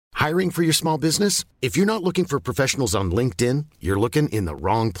Hiring for your small business? If you're not looking for professionals on LinkedIn, you're looking in the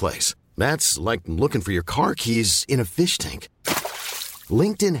wrong place. That's like looking for your car keys in a fish tank.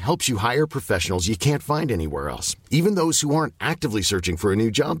 LinkedIn helps you hire professionals you can't find anywhere else, even those who aren't actively searching for a new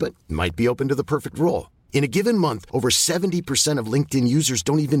job but might be open to the perfect role. In a given month, over 70% of LinkedIn users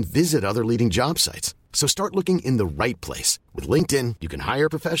don't even visit other leading job sites. So start looking in the right place. With LinkedIn, you can hire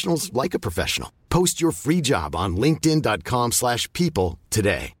professionals like a professional. Post your free job on linkedin.com/people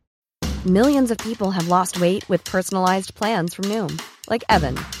today. Millions of people have lost weight with personalized plans from Noom. Like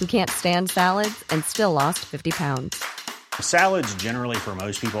Evan, who can't stand salads and still lost 50 pounds. Salads generally for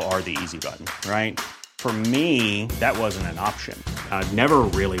most people are the easy button, right? For me, that wasn't an option. I never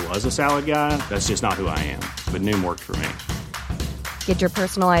really was a salad guy. That's just not who I am. But Noom worked for me. Get your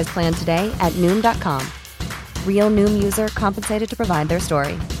personalized plan today at Noom.com. Real Noom user compensated to provide their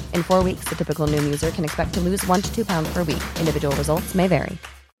story. In 4 weeks, the typical Noom user can expect to lose 1 to 2 pounds per week. Individual results may vary.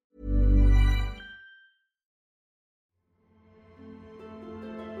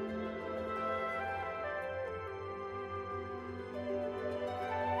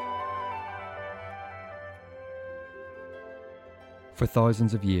 For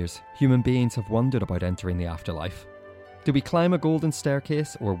thousands of years, human beings have wondered about entering the afterlife. Do we climb a golden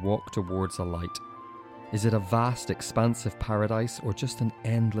staircase or walk towards a light? Is it a vast, expansive paradise or just an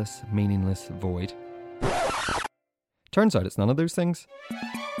endless, meaningless void? Turns out it's none of those things.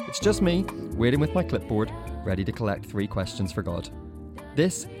 It's just me, waiting with my clipboard, ready to collect 3 questions for God.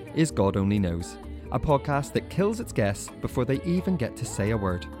 This is God Only Knows, a podcast that kills its guests before they even get to say a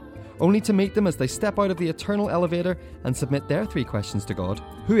word, only to meet them as they step out of the eternal elevator and submit their 3 questions to God,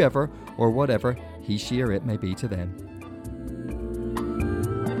 whoever or whatever he, she or it may be to them.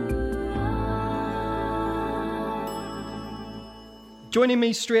 Joining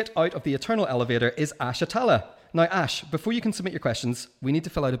me straight out of the eternal elevator is Ash Atala. Now, Ash, before you can submit your questions, we need to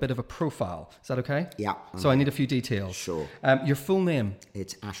fill out a bit of a profile. Is that okay? Yeah. So I need a few details. Sure. Your full name?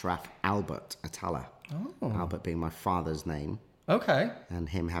 It's Ashraf Albert Atala. Oh. Albert being my father's name. Okay. And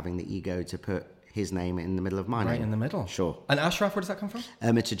him having the ego to put his name in the middle of my name. Right in the middle. Sure. And Ashraf, where does that come from?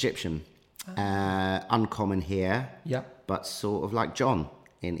 It's Egyptian. Uncommon here. Yeah. But sort of like John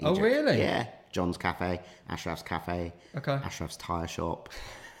in Egypt. Oh, really? Yeah. John's Cafe, Ashraf's Cafe, okay. Ashraf's Tyre Shop.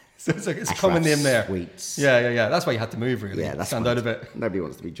 So it's a common name there. Sweets. Yeah. That's why you had to move, really. Yeah, that's stand out a bit. Nobody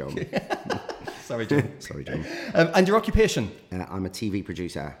wants to be John. Sorry, John. Sorry, John. And your occupation? I'm a TV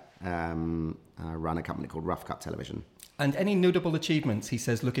producer. I run a company called Rough Cut Television. And any notable achievements? He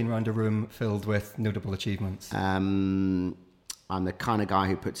says, looking around a room filled with notable achievements. I'm the kind of guy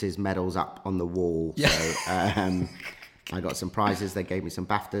who puts his medals up on the wall. Yeah. So I got some prizes. They gave me some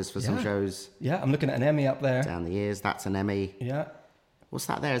BAFTAs for some shows. Yeah, I'm looking at an Emmy up there. Down the years, that's an Emmy. Yeah. What's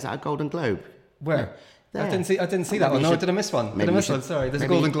that there? Is that a Golden Globe? Where? There. I didn't see that one. No, did I miss one? Did I miss one? Sorry, there's a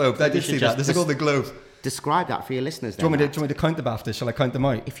Golden Globe. I did see that. There's a Golden Globe. Describe that for your listeners. Do you want me to count the BAFTAs? Shall I count them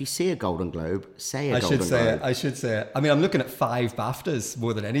out? If you see a Golden Globe, say a Golden Globe. I should say it. I mean, I'm looking at 5 BAFTAs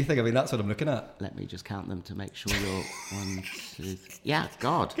more than anything. I mean, that's what I'm looking at. Let me just count them to make sure you're 1, 2, 3. Yeah,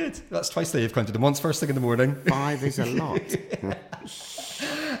 God. Good. That's twice that you've counted them. Once first thing in the morning. 5 is a lot.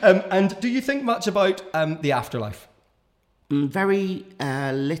 And do you think much about the afterlife? Very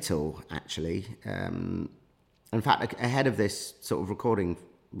little, actually. In fact, ahead of this sort of recording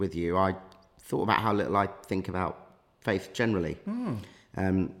with you, I thought about how little I think about faith generally,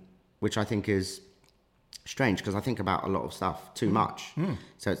 which I think is strange because I think about a lot of stuff too much.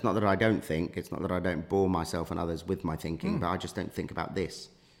 So it's not that I don't think, it's not that I don't bore myself and others with my thinking, but I just don't think about this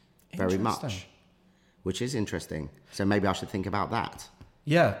very much, which is interesting. So maybe I should think about that.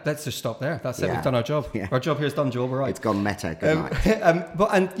 Yeah, let's just stop there. That's it. We've done our job. Yeah. Our job here is done, Joel. We're right. It's gone meta. Good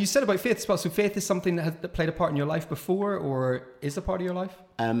night. And you said about faith as well. So faith is something that played a part in your life before, or is a part of your life?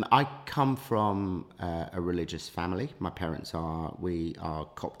 I come from a religious family. My parents we are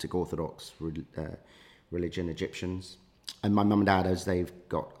Coptic Orthodox religion, Egyptians. And my mum and dad, as they've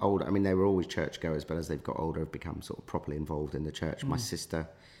got older, I mean, they were always churchgoers, but as they've got older, have become sort of properly involved in the church. My sister,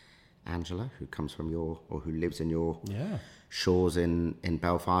 Angela, who comes from who lives in your shores in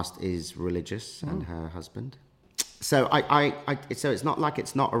Belfast, is religious, and her husband. So so it's not like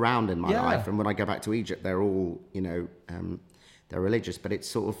it's not around in my life. And when I go back to Egypt, they're all, they're religious, but it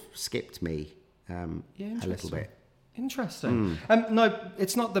sort of skipped me a little bit. Interesting. No,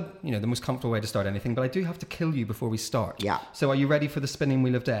 it's not the most comfortable way to start anything, but I do have to kill you before we start. Yeah. So are you ready for the spinning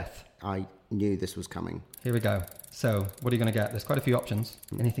wheel of death? I knew this was coming. Here we go. So what are you going to get? There's quite a few options.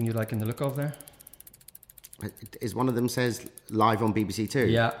 Anything you like in the look of there? Is one of them says live on BBC Two?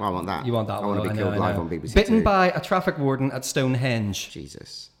 Yeah. Well, I want that. You want that I one. want to be killed live on BBC Bitten Two. by a traffic warden at Stonehenge.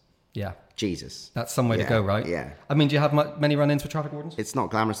 Jesus. Yeah. Jesus. That's some way to go, right? Yeah. I mean, do you have many run-ins with traffic wardens? It's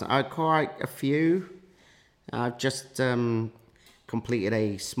not glamorous. I had quite a few. I've just completed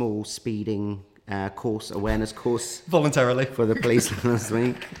a small speeding awareness course. Voluntarily. For the police last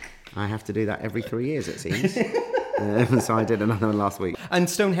week. I have to do that every 3 years, it seems. So I did another one last week. And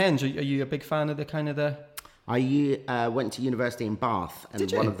Stonehenge, are you a big fan of the... I went to university in Bath, and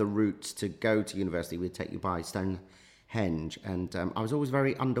Did you? one of the routes to go to university would take you by Stonehenge, and I was always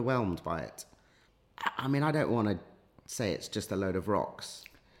very underwhelmed by it. I mean, I don't want to say it's just a load of rocks,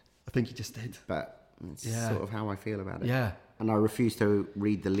 I think you just did. but it's sort of how I feel about it. Yeah. And I refuse to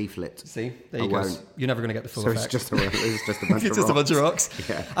read the leaflet. See, there you go. won't. You're never going to get the full So effect. it's just a bunch of rocks. It's just a bunch of rocks.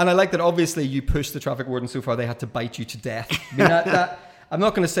 Yeah. And I like that obviously you pushed the traffic warden so far they had to bite you to death. I mean, that I'm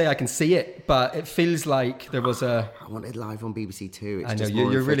not going to say I can see it, but it feels like there was a... I wanted live on BBC Two. It's I know, just you're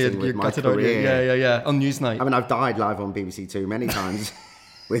more really... fitting with You're my gutted, aren't you? career. Yeah. On Newsnight. I mean, I've died live on BBC Two many times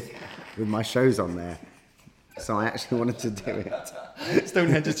with my shows on there. So I actually wanted to do it.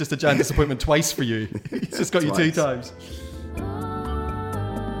 Stonehenge is just a giant disappointment twice for you. It's just got you 2 times.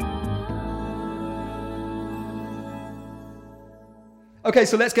 Okay,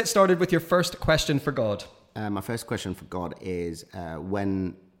 so let's get started with your first question for God. My first question for God is,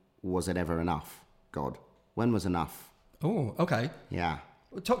 when was it ever enough, God? When was enough? Oh, okay. Yeah.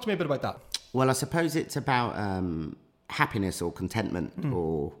 Talk to me a bit about that. Well, I suppose it's about happiness or contentment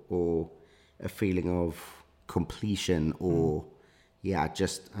or a feeling of completion or,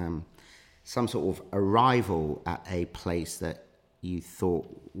 just some sort of arrival at a place that you thought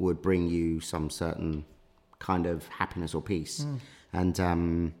would bring you some certain kind of happiness or peace. And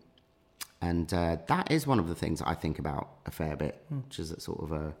that is one of the things I think about a fair bit, which is a sort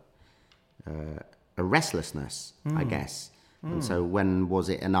of a restlessness, I guess. And so when was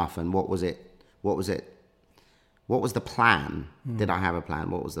it enough, and what was the plan? Did I have a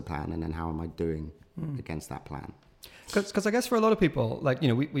plan? What was the plan? And then how am I doing against that plan? Because I guess for a lot of people, like, you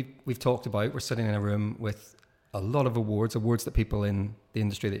know, we've talked about, we're sitting in a room with a lot of awards that people in the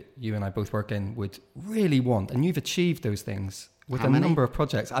industry that you and I both work in would really want. And you've achieved those things with How a many? number of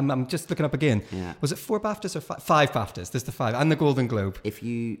projects. I'm just looking up again. Yeah. Was it 4 BAFTAs or 5 BAFTAs? There's the 5 and the Golden Globe. If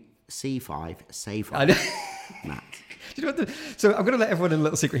you see 5, say I 5. know. Matt. Do you know what so I'm going to let everyone in a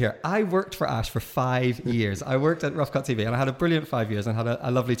little secret here. I worked for Ash for 5 years. I worked at Rough Cut TV and I had a brilliant 5 years and had a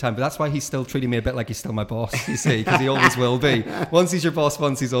lovely time. But that's why he's still treating me a bit like he's still my boss, you see, because he always will be. Once he's your boss,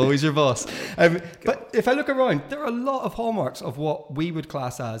 once he's always your boss. But if I look around, there are a lot of hallmarks of what we would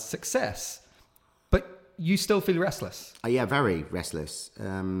class as success. But you still feel restless. Yeah, very restless.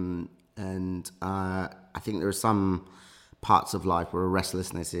 And I think there are some parts of life where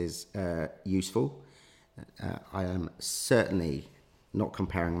restlessness is useful. I am certainly not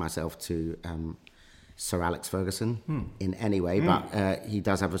comparing myself to Sir Alex Ferguson in any way, but he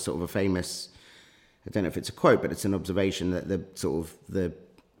does have a sort of a famous, I don't know if it's a quote, but it's an observation that the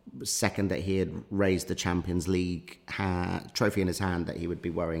second that he had raised the Champions League trophy in his hand, that he would be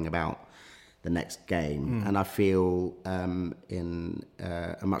worrying about the next game. And I feel in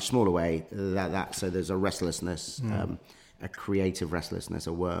a much smaller way that so there's a restlessness, a creative restlessness,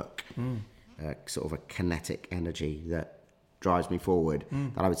 a work, sort of a kinetic energy that drives me forward,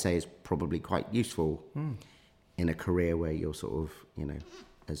 that I would say is probably quite useful in a career where you're sort of, you know,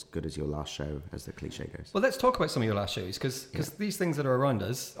 as good as your last show, as the cliche goes. Well, let's talk about some of your last shows, because these things that are around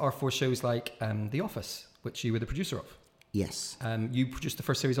us are for shows like The Office, which you were the producer of. Yes. You produced the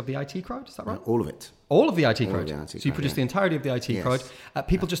first series of The IT Crowd, is that right? All of it. All of The IT Crowd. of the IT So you Crowd, produced yeah. the entirety of The IT Yes. Crowd.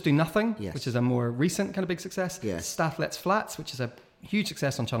 People Just Do Nothing, Yes. which is a more recent kind of big success. Yes. Staff Lets Flats, which is a huge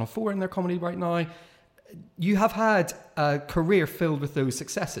success on Channel 4 in their comedy right now. You have had a career filled with those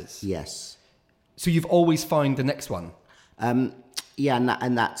successes. Yes. So you've always found the next one. Yeah,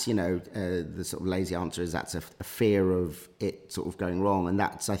 and that's, you know, the sort of lazy answer is that's a fear of it sort of going wrong. And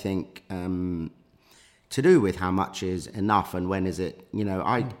that's, I think, to do with how much is enough and when is it, you know,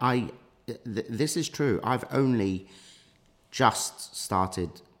 this is true. I've only just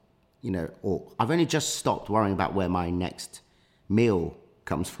started, you know, or I've only just stopped worrying about where my next meal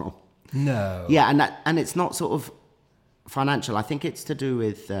comes from. No. Yeah, and it's not sort of financial. I think it's to do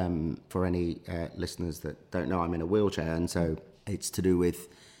with, for any listeners that don't know, I'm in a wheelchair, and so it's to do with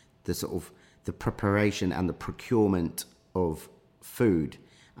the sort of the preparation and the procurement of food.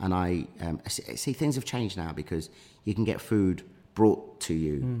 And I see things have changed now because you can get food brought to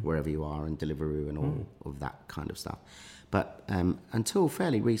you wherever you are, and Deliveroo and all of that kind of stuff. But until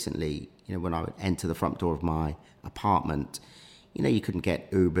fairly recently, you know, when I would enter the front door of my apartment, you know, you couldn't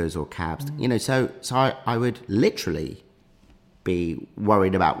get Ubers or cabs, you know, so I would literally be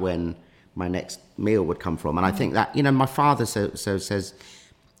worried about when my next meal would come from. And I think that, you know, my father says,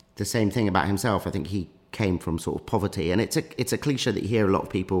 the same thing about himself. I think he came from sort of poverty, and it's a cliche that you hear a lot of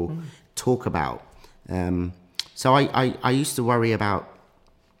people talk about. So I used to worry about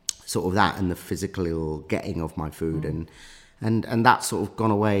sort of that and the physical getting of my food, and that's sort of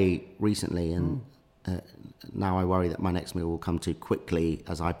gone away recently, and now I worry that my next meal will come too quickly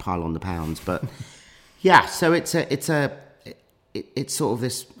as I pile on the pounds. But yeah, so it's sort of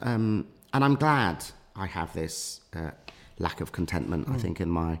this, and I'm glad I have this lack of contentment, I think, in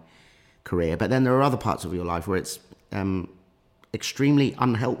my career. But then there are other parts of your life where it's extremely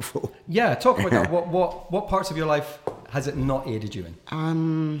unhelpful. Yeah, talk about that. What parts of your life has it not aided you in?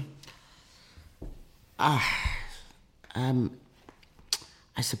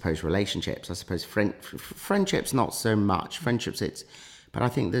 I suppose relationships. I suppose friendships, not so much. Friendships, but I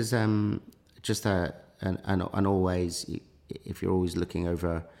think there's just an always, if you're always looking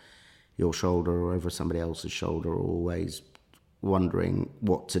over your shoulder or over somebody else's shoulder, or always wondering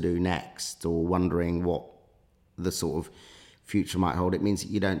what to do next, or wondering what the sort of future might hold, it means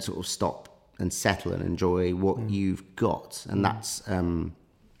that you don't sort of stop and settle and enjoy what you've got, and that's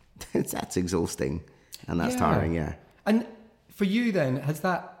that's exhausting, and that's tiring. Yeah. And for you then, has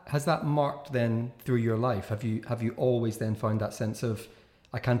that marked then through your life? Have you always then found that sense of,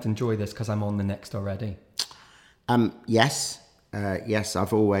 I can't enjoy this because I'm on the next already? Yes.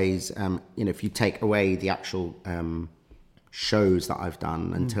 I've always, if you take away the actual shows that I've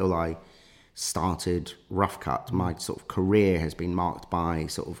done until I started Rough Cut, my sort of career has been marked by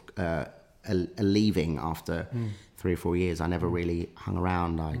sort of a leaving after 3 or 4 years. I never really hung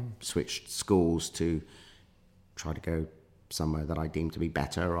around. I switched schools to try to go somewhere that I deemed to be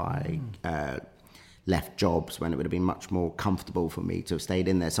better. I left jobs when it would have been much more comfortable for me to have stayed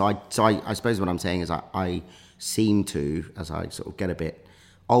in there. So I suppose what I'm saying is I seem to, as I sort of get a bit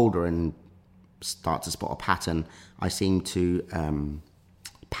older and start to spot a pattern, I seem to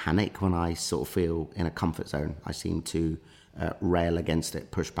panic when I sort of feel in a comfort zone. I seem to rail against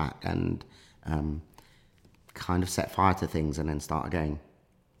it, push back, and kind of set fire to things and then start again.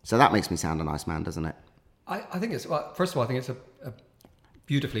 So that makes me sound a nice man, doesn't it? I think it's, well, first of all, I think it's a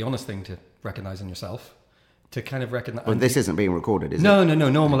beautifully honest thing to recognise in yourself, to kind of recognise. But this isn't being recorded, is it? No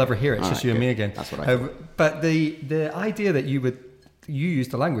one will ever hear it. It's just right, you and good. me again. That's what I thought. But the idea that you use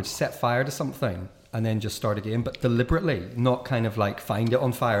the language, set fire to something and then just start again, but deliberately, not kind of like find it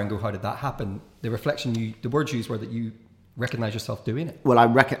on fire and go, how did that happen? The reflection, the words used were that you recognise yourself doing it. Well,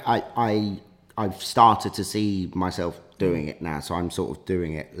 I've started to see myself doing it now, so I'm sort of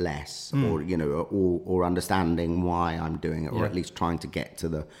doing it less, or understanding why I'm doing it, or at least trying to get to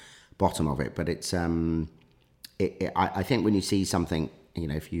the bottom of it. But it's I think when you see something,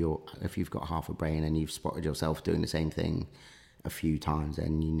 if you've got half a brain and you've spotted yourself doing the same thing a few times,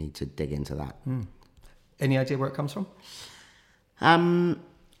 then you need to dig into that. Any idea where it comes from?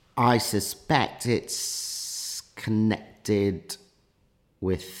 I suspect it's connected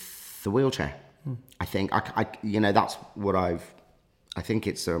with the wheelchair. I think that's what I think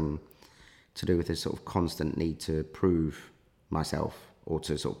it's to do with this sort of constant need to prove myself, or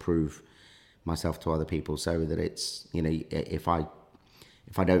to sort of prove myself to other people, so that it's, if I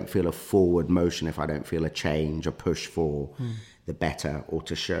don't feel a forward motion, if I don't feel a change, a push for the better, or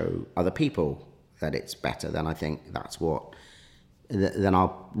to show other people that it's better, then I think that's then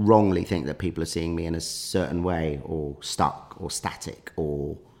I'll wrongly think that people are seeing me in a certain way, or stuck, or static,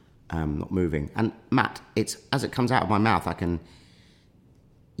 or not moving. And Matt, it's as it comes out of my mouth, I can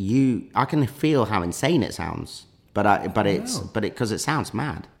feel how insane it sounds, because it sounds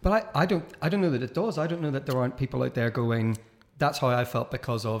mad. But I don't know that it does. I don't know that there aren't people out there going, that's how I felt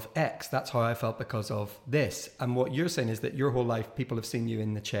because of X. That's how I felt because of this. And what you're saying is that your whole life, people have seen you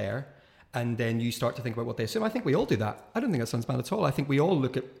in the chair, and then you start to think about what they assume. I think we all do that. I don't think that sounds bad at all. I think we all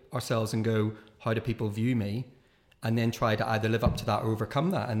look at ourselves and go, how do people view me? And then try to either live up to that or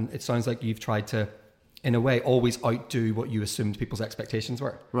overcome that. And it sounds like you've tried to, in a way, always outdo what you assumed people's expectations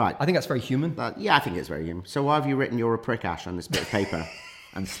were. Right. I think that's very human. Yeah, I think it's very human. So why have you written "you're a prick" Ash on this bit of paper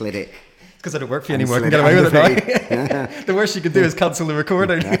and slid it? Because I don't work for you anymore. I can get away with it now. The worst you could do is cancel the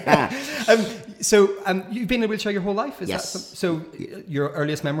recording. So you've been in a wheelchair your whole life? Yes. So your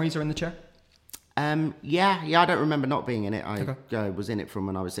earliest memories are in the chair? Yeah, I don't remember not being in it. I was in it from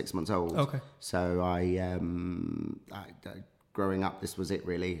when I was 6 months old. Okay. So I growing up, this was it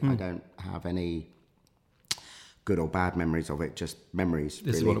really. I don't have any good or bad memories of it, just memories.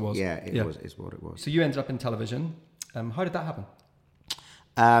 This is what it was. Yeah, is what it was. So you ended up in television. How did that happen?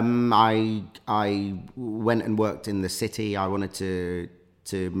 I went and worked in the city. I wanted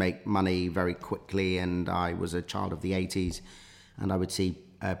to make money very quickly, and I was a child of the 80s, and I would see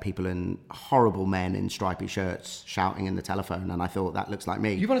people in horrible men in stripy shirts shouting in the telephone, and I thought that looks like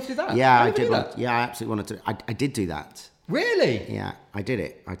me. You wanted to do that? Yeah, I did. Yeah, I absolutely wanted to. I did do that. Really? Yeah, I did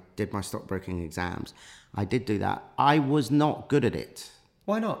it. I did my stockbroking exams. I did do that. I was not good at it.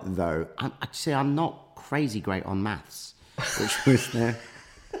 Why not? Though, I'm not crazy great on maths, which was there.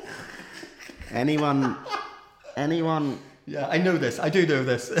 Anyone? Yeah, I know this. I do know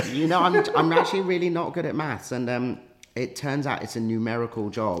this. I'm actually really not good at maths, and it turns out it's a numerical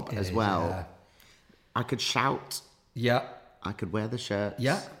job as well. Yeah. I could shout. Yeah. I could wear the shirts.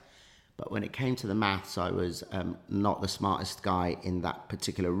 Yeah. But when it came to the maths, I was not the smartest guy in that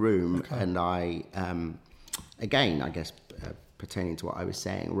particular room. Okay. And I, again, I guess, pertaining to what I was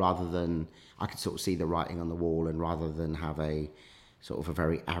saying, rather than, I could sort of see the writing on the wall, and rather than have a sort of a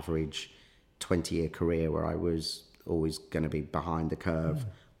very average 20-year career where I was always going to be behind the curve,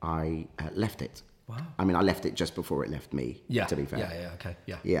 I left it. Wow. I mean, I left it just before it left me, to be fair. Yeah, okay,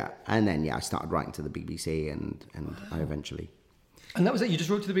 yeah. Yeah, and then, I started writing to the BBC, and I eventually... And that was it? You just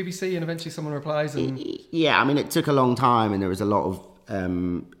wrote to the BBC and eventually someone replies? And Yeah, I mean, it took a long time, and there was a lot of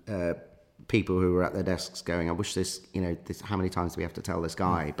people who were at their desks going, I wish this, how many times do we have to tell this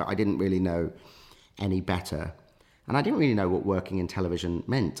guy? But I didn't really know any better. And I didn't really know what working in television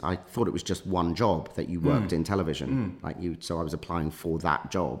meant. I thought it was just one job, that you worked in television. So I was applying for that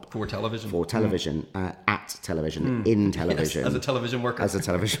job. For television. At television, in television. Yes, as a television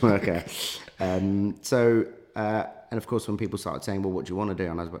worker. And of course, when people started saying, well, what do you want to do?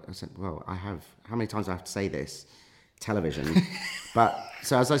 And I said, well, how many times do I have to say this? Television. But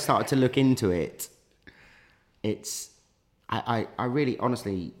so as I started to look into it, I really,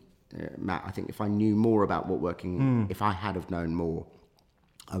 honestly, Matt, I think if I knew more about what working, if I had have known more,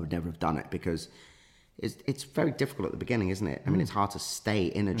 I would never have done it, because it's very difficult at the beginning, isn't it? I mean, it's hard to stay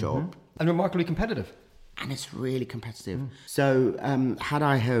in a job. And remarkably competitive. And it's really competitive. So had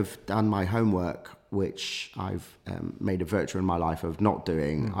I have done my homework, which I've made a virtue in my life of not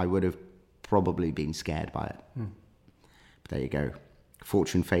doing, I would have probably been scared by it. But there you go.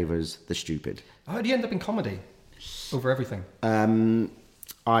 Fortune favours the stupid. How did you end up in comedy over everything?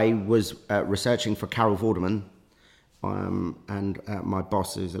 I was researching for Carol Vorderman, and my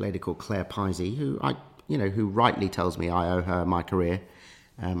boss is a lady called Claire Pisey, who rightly tells me I owe her my career.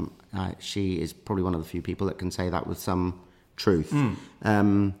 She is probably one of the few people that can say that with some truth.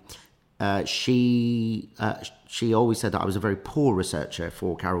 She always said that I was a very poor researcher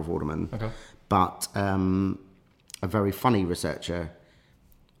for Carol Vorderman, but a very funny researcher,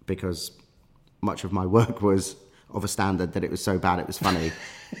 because much of my work was of a standard that it was so bad it was funny.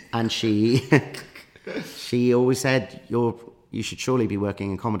 And she always said, you should surely be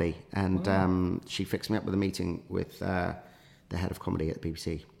working in comedy. And she fixed me up with a meeting with the head of comedy at the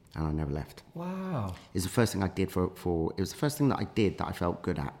BBC, and I never left. Wow. It was the first thing I did it was the first thing that I did that I felt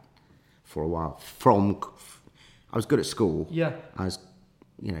good at for a while. I was good at school. Yeah. I was,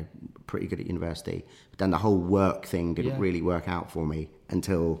 pretty good at university. But then the whole work thing didn't really work out for me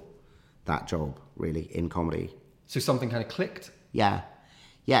until that job, really, in comedy. So something kind of clicked? Yeah,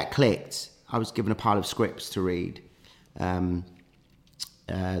 it clicked. I was given a pile of scripts to read. Because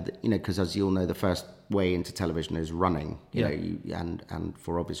as you'll know, the first way into television is running. And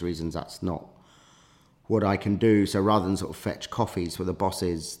for obvious reasons, that's not what I can do. So rather than sort of fetch coffees for the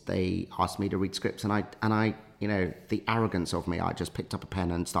bosses, they asked me to read scripts, and I, the arrogance of me, I just picked up a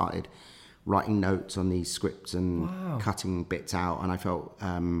pen and started writing notes on these scripts and cutting bits out. And I felt,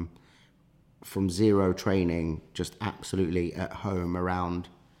 from zero training, just absolutely at home around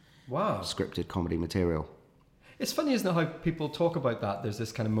scripted comedy material. It's funny, isn't it, how people talk about that? There's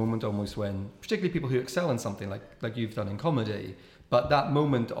this kind of moment almost when, particularly people who excel in something like you've done in comedy, but that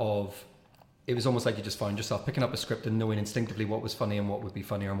moment of, it was almost like you just found yourself picking up a script and knowing instinctively what was funny and what would be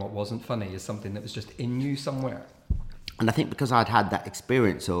funnier and what wasn't funny is something that was just in you somewhere. And I think because I'd had that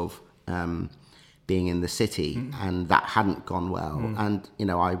experience of being in the city and that hadn't gone well, and,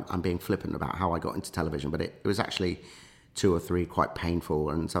 I'm being flippant about how I got into television, but it was actually 2 or 3 quite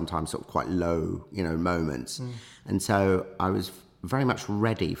painful and sometimes sort of quite low, moments. And so I was very much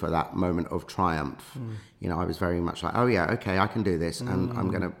ready for that moment of triumph. I was very much like, oh yeah, okay, I can do this, and I'm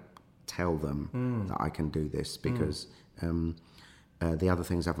going to tell them that I can do this because the other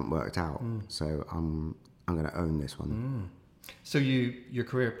things haven't worked out. So I'm going to own this one. So your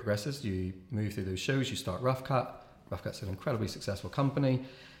career progresses, you move through those shows, you start Rough Cut. Rough Cut's an incredibly successful company.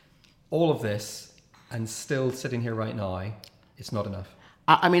 All of this, and still sitting here right now, it's not enough.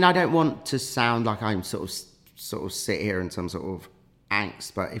 I mean, I don't want to sound like I'm sort of sit here in some sort of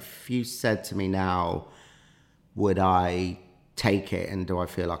angst, but if you said to me now, would I take it, and do I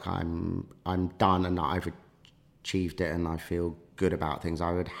feel like I'm done and that I've achieved it and I feel good about things,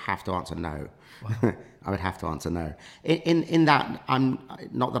 I would have to answer no. Wow. I would have to answer no. In that, I'm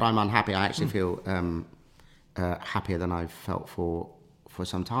not that I'm unhappy. I actually feel happier than I've felt for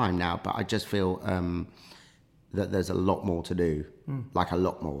some time now. But I just feel that there's a lot more to do, like a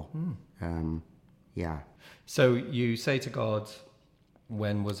lot more. Yeah. So you say to God,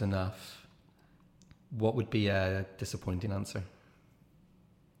 when was enough? What would be a disappointing answer?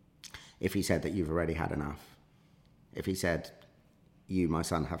 If he said that you've already had enough. If he said, you, my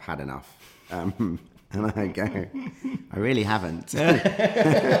son, have had enough. And I go, I really haven't. So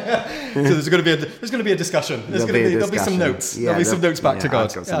there's going to be a discussion. There'll be some notes. Yeah, there'll be some notes back to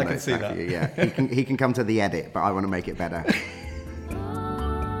God. Yeah, I can see that. You, yeah, he can come to the edit, but I want to make it better.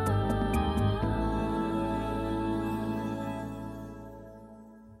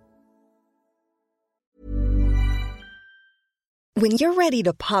 When you're ready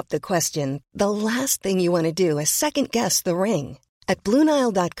to pop the question, the last thing you want to do is second-guess the ring. At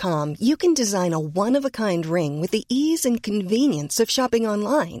BlueNile.com, you can design a one-of-a-kind ring with the ease and convenience of shopping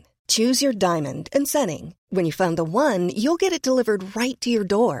online. Choose your diamond and setting. When you find the one, you'll get it delivered right to your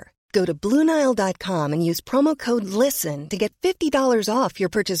door. Go to BlueNile.com and use promo code LISTEN to get $50 off your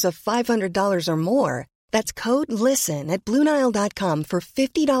purchase of $500 or more. That's code LISTEN at BlueNile.com for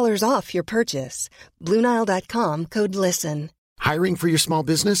 $50 off your purchase. BlueNile.com, code LISTEN. Hiring for your small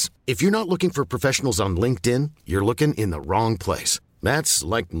business? If you're not looking for professionals on LinkedIn, you're looking in the wrong place. That's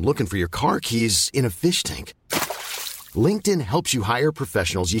like looking for your car keys in a fish tank. LinkedIn helps you hire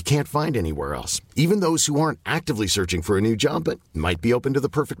professionals you can't find anywhere else, even those who aren't actively searching for a new job but might be open to the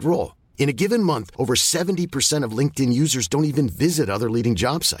perfect role. In a given month, over 70% of LinkedIn users don't even visit other leading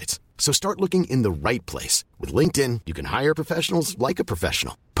job sites. So start looking in the right place. With LinkedIn, you can hire professionals like a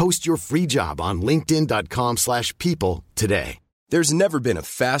professional. Post your free job on linkedin.com/people today. There's never been a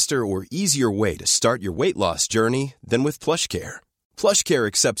faster or easier way to start your weight loss journey than with PlushCare. PlushCare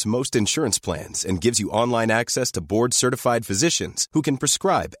accepts most insurance plans and gives you online access to board-certified physicians who can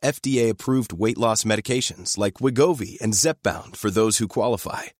prescribe FDA-approved weight loss medications like Wegovy and Zepbound for those who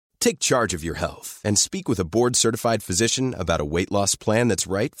qualify. Take charge of your health and speak with a board-certified physician about a weight loss plan that's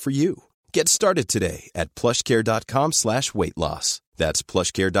right for you. Get started today at plushcare.com/weight loss. That's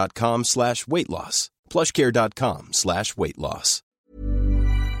plushcare.com/weight loss. plushcare.com/weight loss.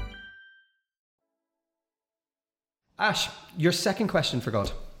 Ash, your second question for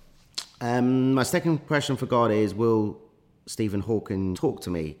God. My second question for God is, will Stephen Hawking talk to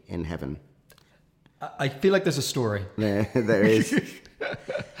me in heaven? I feel like there's a story. There is.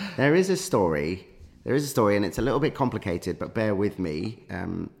 There is a story. There is a story, and it's a little bit complicated, but bear with me.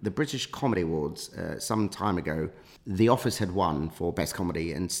 The British Comedy Awards, some time ago, The Office had won for Best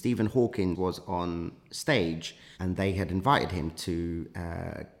Comedy, and Stephen Hawking was on stage, and they had invited him to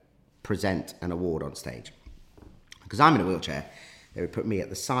present an award on stage. Because I'm in a wheelchair, they would put me at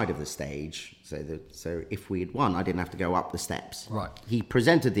the side of the stage, so if we had won, I didn't have to go up the steps. Right. He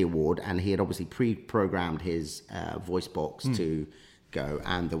presented the award, and he had obviously pre-programmed his voice box to go,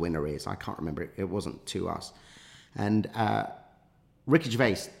 and the winner is, I can't remember, it wasn't to us. And Ricky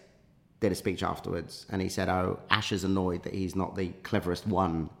Gervais did a speech afterwards, and he said, Ash is annoyed that he's not the cleverest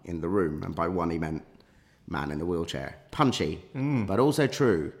one in the room, and by one he meant man in the wheelchair. Punchy, but also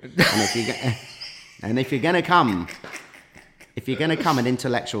true. And if you're going to come an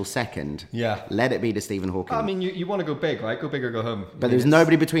intellectual second, let it be to Stephen Hawking. I mean, you want to go big, right? Go big or go home. But there's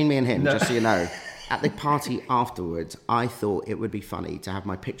nobody between me and him, just so you know. At the party afterwards, I thought it would be funny to have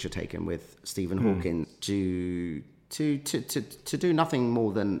my picture taken with Stephen Hawking to do nothing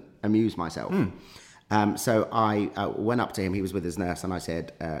more than amuse myself. So I went up to him. He was with his nurse, and I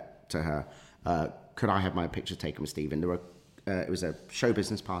said to her, "Could I have my picture taken with Stephen?" It was a show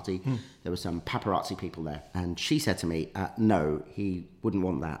business party. There were some paparazzi people there, and she said to me, "No, he wouldn't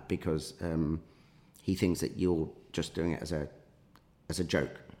want that because he thinks that you're just doing it as a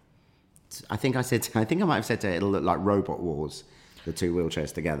joke." I think I might have said to her, "It'll look like Robot Wars, the two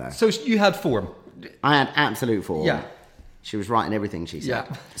wheelchairs together." So you had form. I had absolute form. Yeah. She was right in everything she said.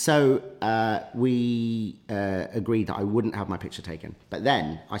 Yeah. So we agreed that I wouldn't have my picture taken. But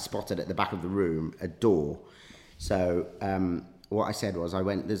then I spotted at the back of the room a door. So what I said was,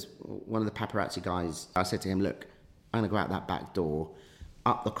 there's one of the paparazzi guys, I said to him, "Look, I'm going to go out that back door,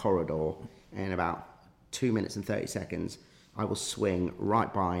 up the corridor, and in about 2 minutes and 30 seconds, I will swing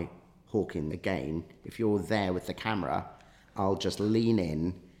right by Hawking again. If you're there with the camera, I'll just lean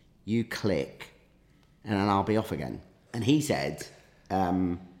in, you click, and then I'll be off again." And he said,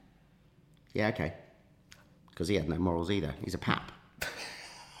 "Yeah, okay." Because he had no morals either. He's a pap.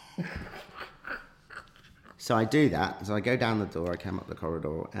 So I do that. So I go down the door, I come up the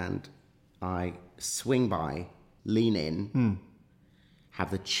corridor, and I swing by, lean in,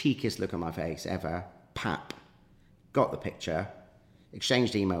 have the cheekiest look on my face ever. Pap. Got the picture.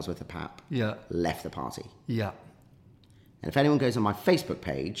 Exchanged emails with the pap. Yeah. Left the party. Yeah. And if anyone goes on my Facebook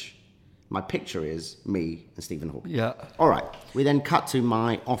page, my picture is me and Stephen Hawking. Yeah. All right. We then cut to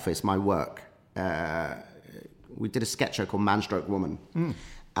my office, my work. We did a sketch show called Man Stroke Woman.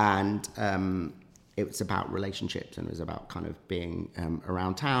 And it was about relationships, and it was about kind of being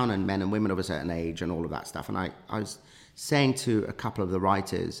around town and men and women of a certain age and all of that stuff. And I was saying to a couple of the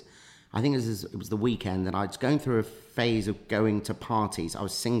writers, I think it was the weekend, that I was going through a phase of going to parties. I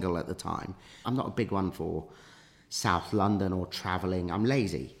was single at the time. I'm not a big one for South London or travelling. I'm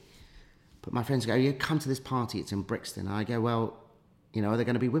lazy. But my friends go, you come to this party, it's in Brixton. And I go, well, you know, are there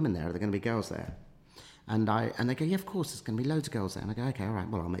going to be women there? Are there going to be girls there? And they go, yeah, of course, there's going to be loads of girls there. And I go, okay, all right,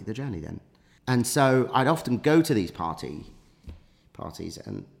 well, I'll make the journey then. And so I'd often go to these parties,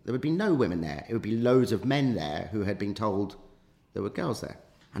 and there would be no women there. It would be loads of men there who had been told there were girls there.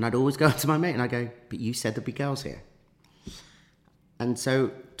 And I'd always go up to my mate and I go, but you said there'd be girls here. And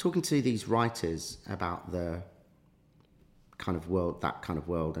so talking to these writers about the kind of world, that kind of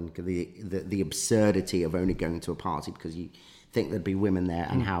world, and the absurdity of only going to a party because you think there'd be women there,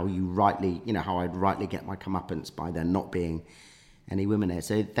 and how I'd rightly get my comeuppance by there not being any women there.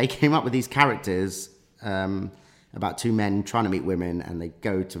 So they came up with these characters about two men trying to meet women, and they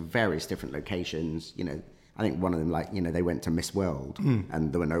go to various different locations. You know, I think one of them, they went to Miss World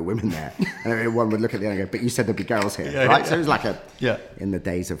and there were no women there. And one would look at the other and go, but you said there'd be girls here, right? Yeah. So it was like in the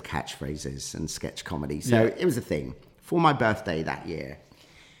days of catchphrases and sketch comedy. So it was a thing. For my birthday that year,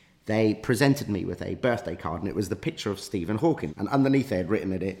 they presented me with a birthday card, and it was the picture of Stephen Hawking. And underneath they had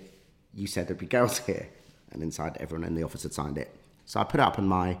written in it, you said there'd be girls here. And inside, everyone in the office had signed it. So I put it up on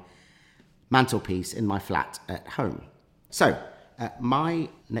my mantelpiece in my flat at home. So my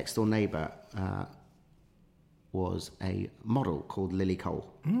next door neighbour was a model called Lily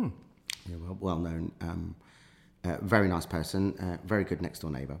Cole. Well known, very nice person, very good next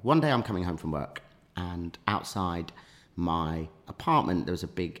door neighbour. One day I'm coming home from work, and outside my apartment there was a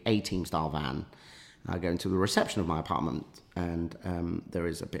big A-Team style van. I go into the reception of my apartment, and there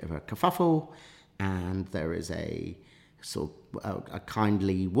is a bit of a kerfuffle, and there is a sort of a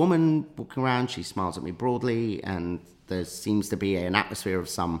kindly woman walking around. She smiles at me broadly, and there seems to be an atmosphere of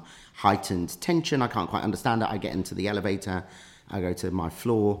some heightened tension. I can't quite understand it. I get into the elevator. I go to my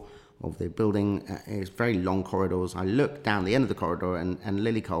floor of the building. It's very long corridors. I look down the end of the corridor, and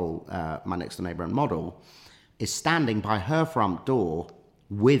Lily Cole, my next door neighbour and model, is standing by her front door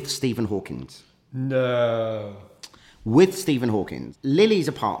with Stephen Hawking. No. With Stephen Hawking. Lily's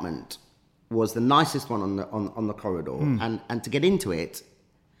apartment was the nicest one on the corridor, and to get into it,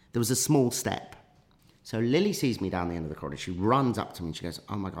 there was a small step. So Lily sees me down the end of the corridor. She runs up to me and she goes,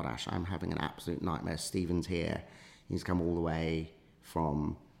 oh my God, Ash, I'm having an absolute nightmare. Stephen's here. He's come all the way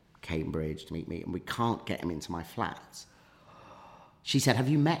from Cambridge to meet me, and we can't get him into my flat. She said, have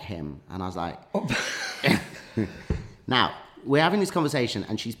you met him? And I was like, Now, we're having this conversation,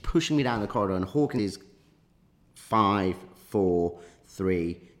 and she's pushing me down the corridor, and Hawking is 5, 4,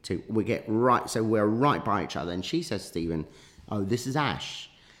 3, 2. We get right, so we're right by each other, and she says, Stephen, oh, this is Ash.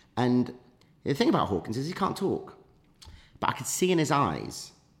 And the thing about Hawkins is he can't talk. But I could see in his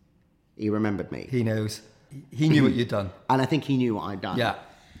eyes, he remembered me. He knows. He knew what you'd done. And I think he knew what I'd done. Yeah.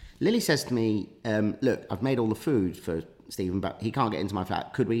 Lily says to me, look, I've made all the food for Stephen, but he can't get into my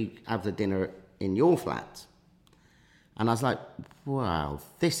flat. Could we have the dinner in your flat? And I was like, wow,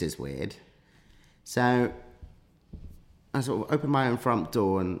 this is weird. So I sort of opened my own front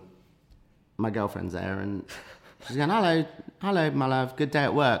door, and my girlfriend's there, and she's going, hello, my love, good day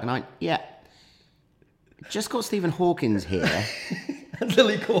at work. And I went, yeah. Just got Stephen Hawking here. And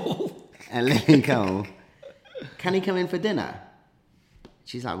Lily Cole. And Lily Cole. Can he come in for dinner?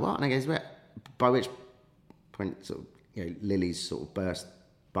 She's like, what? And I goes, well, by which point, sort of, Lily's sort of burst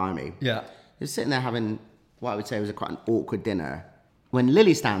by me. Yeah. He was sitting there having what I would say was quite an awkward dinner. When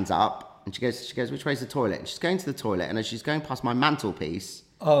Lily stands up and she goes, which way's the toilet? And she's going to the toilet, and as she's going past my mantelpiece,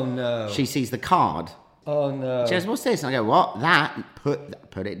 oh no, she sees the card. Oh no. She goes, what's this? And I go, what? That?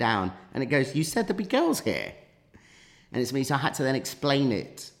 Put it down. And it goes, you said there'd be girls here. And it's me, so I had to then explain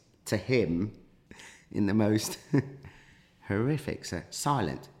it to him in the most horrific,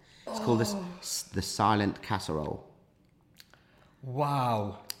 silent. It's called the silent casserole.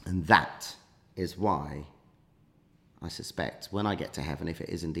 Wow. And that is why I suspect when I get to heaven, if it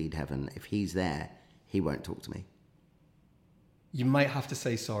is indeed heaven, if he's there, he won't talk to me. You might have to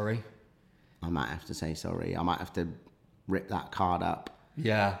say sorry. I might have to say sorry. I might have to rip that card up.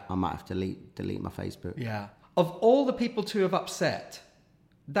 Yeah. I might have to delete my Facebook. Yeah. Of all the people to have upset,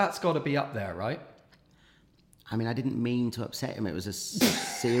 that's got to be up there, right? I mean, I didn't mean to upset him. It was a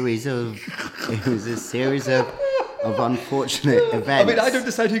series of unfortunate events. I mean, I don't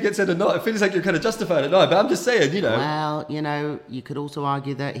decide who gets in or not. It feels like you're kind of justifying it now, but I'm just saying, you know. Well, you know, you could also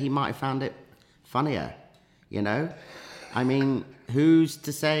argue that he might have found it funnier, you know? I mean, who's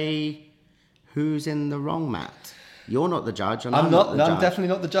to say who's in the wrong, Matt? You're not the judge, and I'm not the judge. I'm definitely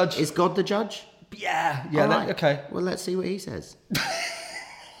not the judge. Is God the judge? Yeah, Right. okay. Well, let's see what he says.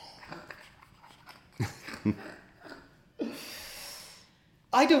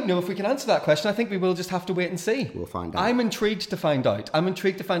 I don't know if we can answer that question. I think we will just have to wait and see. We'll find out. I'm intrigued to find out. I'm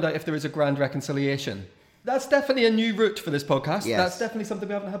intrigued to find out if there is a grand reconciliation. That's definitely a new route for this podcast. Yes. That's definitely something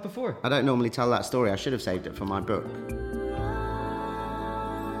we haven't had before. I don't normally tell that story. I should have saved it for my book.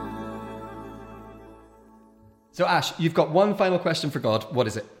 So, Ash, you've got one final question for God. What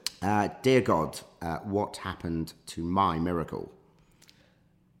is it? Dear God, what happened to my miracle?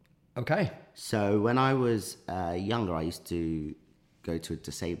 Okay. So when I was younger, I used to go to a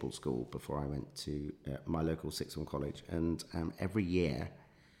disabled school before I went to my local sixth form college. And every year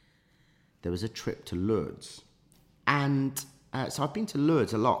there was a trip to Lourdes. And so I've been to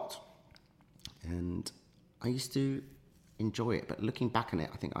Lourdes a lot. And I used to enjoy it. But looking back on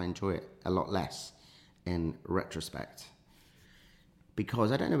it, I think I enjoy it a lot less in retrospect.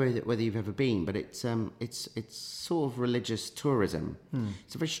 Because I don't know whether you've ever been, but it's sort of religious tourism.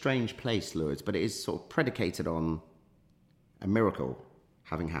 It's a very strange place, Lourdes, but it is sort of predicated on a miracle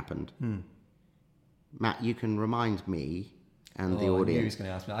having happened. Matt, you can remind me and the I knew he audience. was going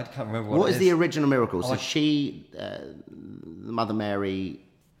to ask me. I can't remember What it is the original miracle? So I- she, Mother Mary,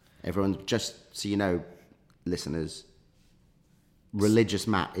 everyone, just so you know, listeners, religious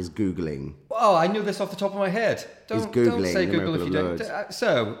Matt is Googling. Oh, I knew this off the top of my head. Don't Googling say the Google if you Miracle don't. of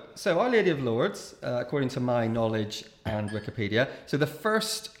So Our Lady of Lourdes, according to my knowledge and Wikipedia, so the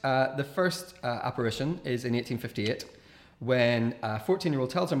first apparition is in 1858, when a 14-year-old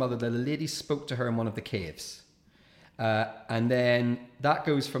tells her mother that a lady spoke to her in one of the caves, and then that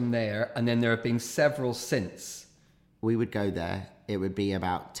goes from there, and then there have been several since. We would go there. It would be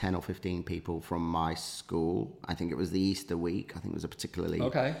about 10 or 15 people from my school. I think it was the Easter week. I think it was a particularly...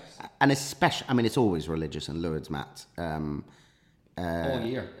 Okay. And especially... I mean, it's always religious in Lourdes, Matt. All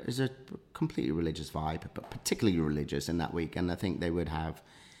year. There's a completely religious vibe, but particularly religious in that week. And I think they would have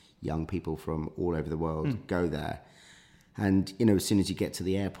young people from all over the world go there. And, you know, as soon as you get to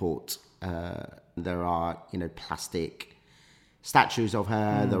the airport, there are, you know, plastic statues of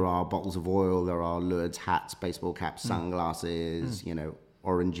her, there are bottles of oil, there are Lourdes hats, baseball caps, sunglasses, you know,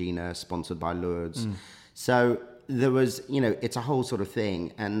 Orangina, sponsored by Lourdes. So there was, you know, it's a whole sort of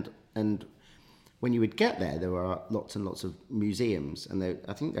thing. And when you would get there, there were lots and lots of museums, and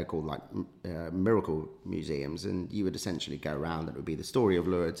I think they're called like miracle museums, and you would essentially go around, and it would be the story of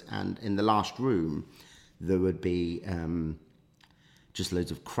Lourdes, and in the last room, there would be just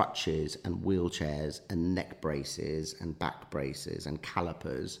loads of crutches and wheelchairs and neck braces and back braces and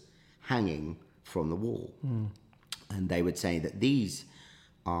calipers hanging from the wall. And they would say that these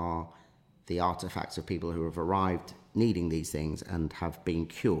are the artifacts of people who have arrived needing these things and have been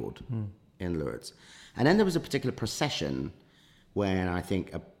cured in Lourdes. And then there was a particular procession when I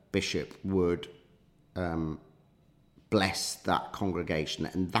think a bishop would bless that congregation,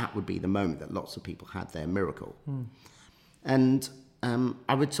 and that would be the moment that lots of people had their miracle. And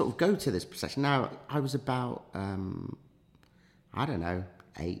I would sort of go to this procession. Now, I was about, I don't know,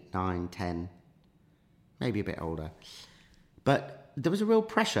 8, 9, 10, maybe a bit older. But there was a real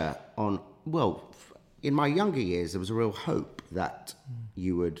pressure on, well, in my younger years, there was a real hope that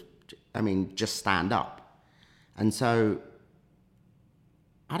you would, I mean, just stand up. And so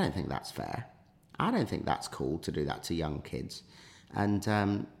I don't think that's fair. I don't think that's cool to do that to young kids.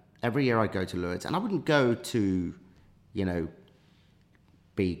 And every year I go to Lourdes, and I wouldn't go to, you know,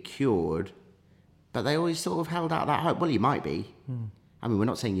 be cured, but they always sort of held out that hope. Well, you might be. I mean, we're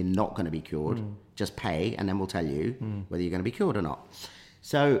not saying you're not going to be cured. Just pay, and then we'll tell you whether you're going to be cured or not.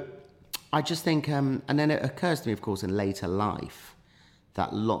 So I just think, and then it occurs to me, of course, in later life,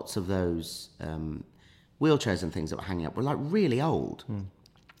 that lots of those wheelchairs and things that were hanging up were like really old.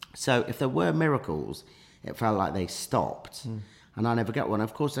 So if there were miracles, it felt like they stopped. And I never get one.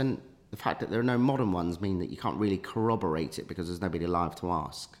 Of course, then the fact that there are no modern ones mean that you can't really corroborate it because there's nobody alive to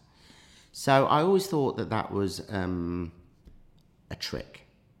ask. So I always thought that that was a trick.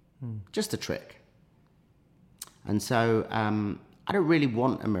 Just a trick. And so I don't really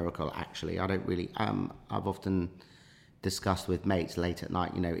want a miracle, actually. I don't really... I've often discussed with mates late at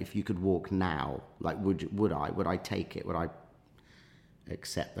night, you know, if you could walk now, like, would I take it? Would I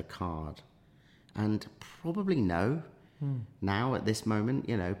accept the card? And probably no. Now, at this moment,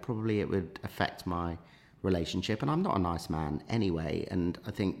 you know, probably it would affect my relationship, and I'm not a nice man anyway. And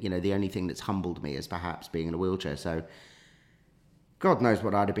I think, the only thing that's humbled me is perhaps being in a wheelchair. So God knows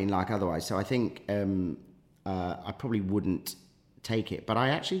what I'd have been like otherwise. So I think I probably wouldn't take it. But I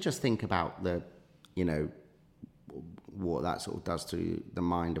actually just think about what that sort of does to the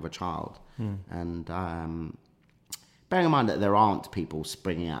mind of a child. And bearing in mind that there aren't people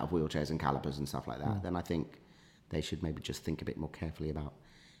springing out of wheelchairs and calipers and stuff like that, then I think they should maybe just think a bit more carefully about.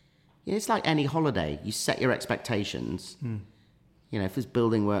 It's like any holiday. You set your expectations. If there's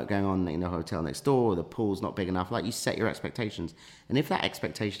building work going on in the hotel next door, or the pool's not big enough, like, you set your expectations. And if that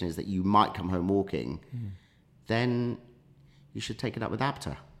expectation is that you might come home walking, then you should take it up with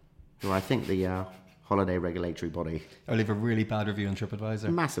APTA, who I think the holiday regulatory body. I leave a really bad review on TripAdvisor.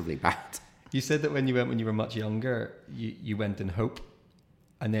 Massively bad. You said that when you were much younger, you went in hope,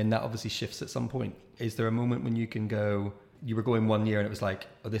 and then that obviously shifts at some point. Is there a moment when you can go, you were going 1 year and it was like,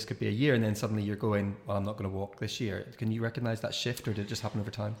 oh, this could be a year, and then suddenly you're going, well, I'm not going to walk this year. Can you recognize that shift, or did it just happen over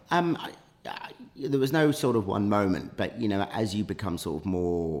time? There was no sort of one moment, but, as you become sort of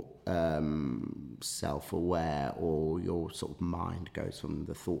more self-aware, or your sort of mind goes from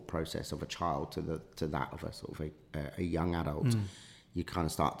the thought process of a child to that of a sort of a young adult, you kind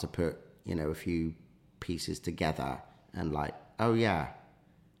of start to put, a few pieces together and like, oh yeah,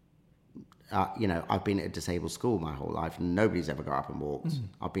 I've been at a disabled school my whole life and nobody's ever got up and walked.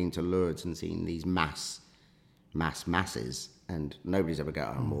 I've been to Lourdes and seen these masses and nobody's ever got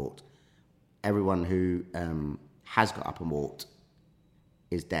up and walked. Everyone who has got up and walked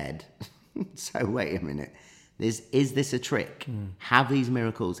is dead. So wait a minute. Is this a trick? Have these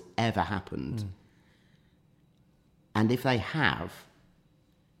miracles ever happened? And if they have,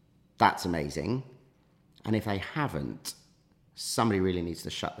 that's amazing. And if they haven't, somebody really needs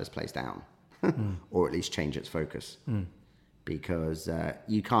to shut this place down. Or at least change its focus. Because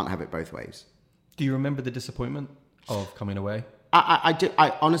you can't have it both ways. Do you remember the disappointment of coming away? I do.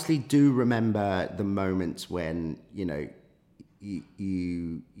 I honestly do remember the moments when, you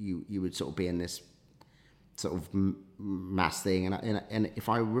would sort of be in this sort of mass thing. And if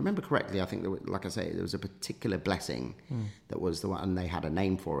I remember correctly, I think, like I say, there was a particular blessing that was the one, and they had a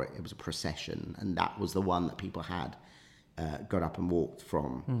name for it. It was a procession. And that was the one that people had got up and walked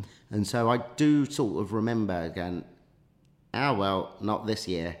from. And so I do sort of remember again, well, not this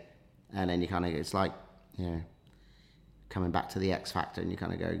year. And then you kind of, it's like, coming back to the X Factor, and you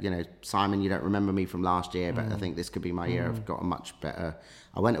kind of go, Simon, you don't remember me from last year, but I think this could be my year. I've got a much better,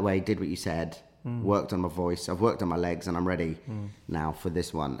 I went away, did what you said, worked on my voice, I've worked on my legs, and I'm ready now for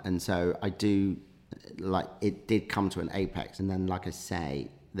this one. And so I do, like, it did come to an apex. And then, like I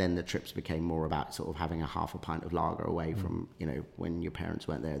say, then the trips became more about sort of having a half a pint of lager away from, when your parents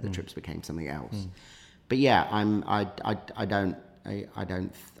weren't there, the trips became something else. But yeah, I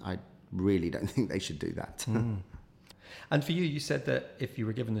really don't think they should do that. And for you, you said that if you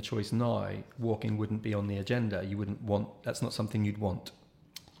were given the choice now, walking wouldn't be on the agenda. You wouldn't want, that's not something you'd want.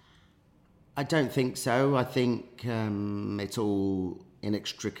 I don't think so. I think it's all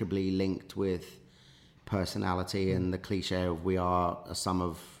inextricably linked with personality and the cliche of we are a sum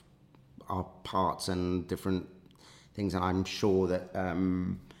of our parts and different things. And I'm sure that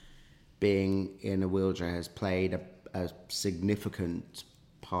being in a wheelchair has played a significant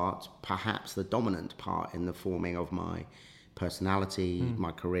part, perhaps the dominant part, in the forming of my personality,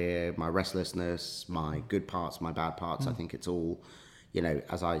 my career, my restlessness, my good parts, my bad parts. I think it's all,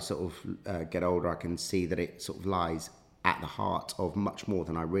 as I sort of get older, I can see that it sort of lies at the heart of much more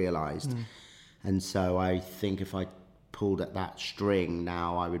than I realised. And so I think if I pulled at that string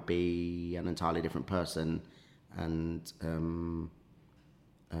now, I would be an entirely different person. And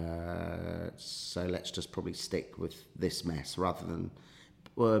so let's just probably stick with this mess rather than,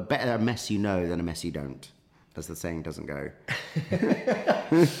 well, better a mess you know than a mess you don't, as the saying doesn't go.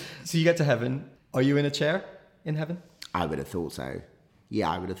 So you get to heaven. Are you in a chair in heaven? I would have thought so. Yeah,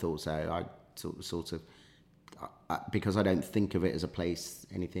 I would have thought so. I sort of because I don't think of it as a place,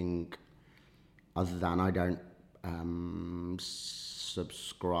 anything other than I don't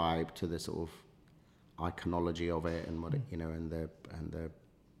subscribe to the sort of iconology of it and what it, and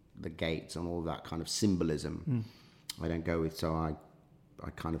the gates and all that kind of symbolism. I don't go with, so I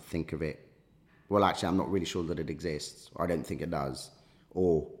kind of think of it, well, actually, I'm not really sure that it exists, or I don't think it does,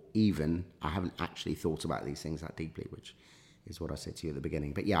 or even I haven't actually thought about these things that deeply, which is what I said to you at the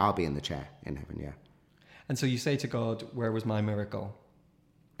beginning. But yeah, I'll be in the chair in heaven, yeah. And so you say to God, where was my miracle?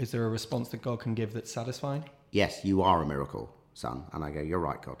 Is there a response that God can give that's satisfying? Yes, you are a miracle, son. And I go, you're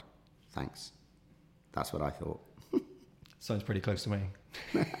right, God. Thanks. That's what I thought. Sounds pretty close to me.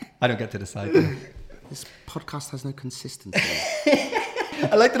 I don't get to decide. This podcast has no consistency.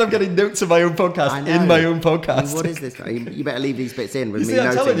 I like that I'm getting notes of my own podcast in my own podcast. I mean, what is this? You better leave these bits in with me.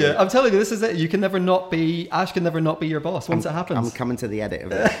 I'm telling you, this is it. You can never not be, Ash can never not be your boss once it happens. I'm coming to the edit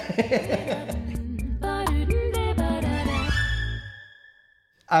of it.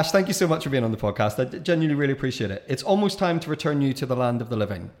 Ash, thank you so much for being on the podcast. I genuinely really appreciate it. It's almost time to return you to the land of the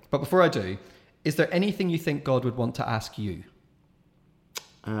living. But before I do, is there anything you think God would want to ask you?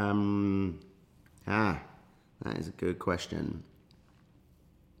 That is a good question.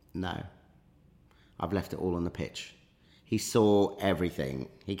 No. I've left it all on the pitch. He saw everything.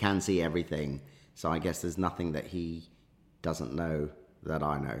 He can see everything. So I guess there's nothing that he doesn't know that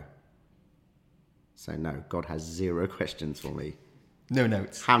I know. So no, God has 0 questions for me. No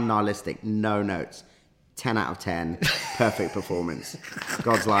notes. How nihilistic. No notes. 10 out of 10. Perfect performance.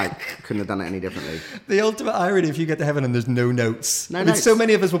 God's like, couldn't have done it any differently. The ultimate irony if you get to heaven and there's no notes. No notes. So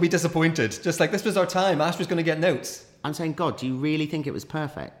many of us will be disappointed. Just like, this was our time. Ash was going to get notes. I'm saying, God, do you really think it was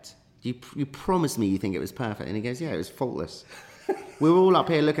perfect? You promised me you think it was perfect. And he goes, yeah, it was faultless. We were all up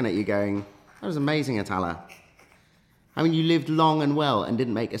here looking at you going, that was amazing, Atala. I mean, you lived long and well and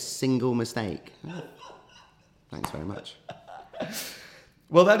didn't make a single mistake. Thanks very much.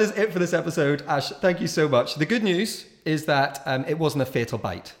 Well, that is it for this episode. Ash, thank you so much. The good news is that it wasn't a fatal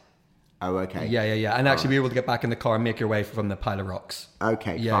bite. Oh, okay. Yeah. And actually be able to get back in the car and make your way from the pile of rocks.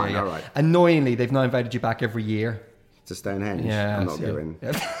 Okay, fine, all right. Annoyingly, they've now invited you back every year. To Stonehenge? Yeah. I'm not going.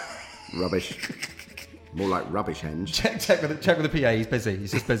 Rubbish. More like rubbish henge. Check with the PA. He's busy.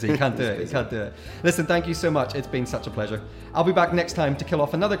 He's just busy. He can't do it. He can't do it. Listen, thank you so much. It's been such a pleasure. I'll be back next time to kill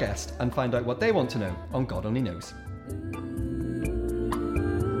off another guest and find out what they want to know on God Only Knows.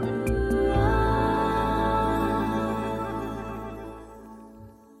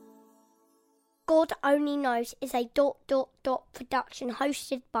 God Only Knows is a ... production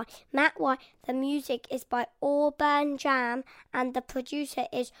hosted by Matt White. The music is by Auburn Jam and the producer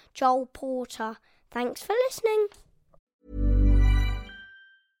is Joel Porter. Thanks for listening.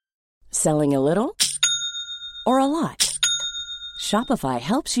 Selling a little or a lot? Shopify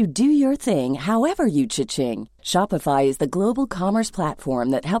helps you do your thing however you cha-ching. Shopify is the global commerce platform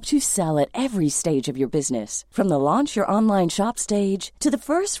that helps you sell at every stage of your business. From the launch your online shop stage to the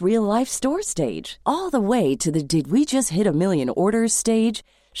first real-life store stage, all the way to the did we just hit a million orders stage.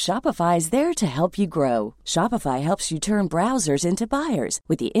 Shopify is there to help you grow. Shopify helps you turn browsers into buyers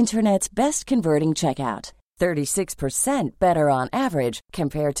with the internet's best converting checkout. 36% better on average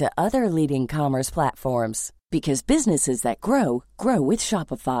compared to other leading commerce platforms. Because businesses that grow, grow with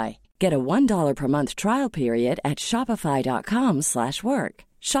Shopify. Get a $1 per month trial period at shopify.com/work.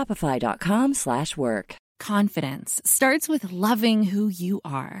 Shopify.com/work. Confidence starts with loving who you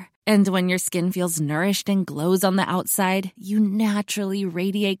are. And when your skin feels nourished and glows on the outside, you naturally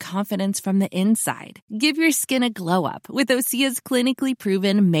radiate confidence from the inside. Give your skin a glow up with Osea's clinically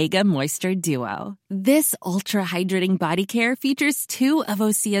proven Mega Moisture Duo. This ultra-hydrating body care features 2 of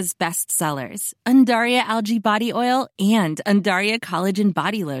Osea's best sellers, Undaria Algae Body Oil and Undaria Collagen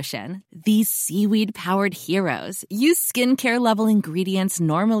Body Lotion. These seaweed-powered heroes use skincare-level ingredients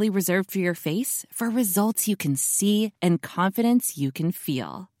normally reserved for your face for results you can see and confidence you can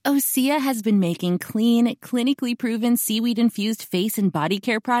feel. Osea has been making clean, clinically proven seaweed-infused face and body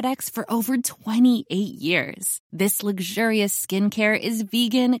care products for over 28 years. This luxurious skincare is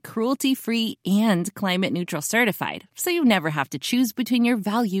vegan, cruelty-free, and climate-neutral certified, so you never have to choose between your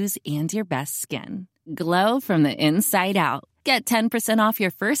values and your best skin. Glow from the inside out. Get 10% off your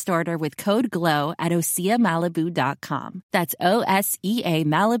first order with code GLOW at OseaMalibu.com. That's OSEA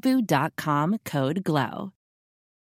Malibu.com, code GLOW.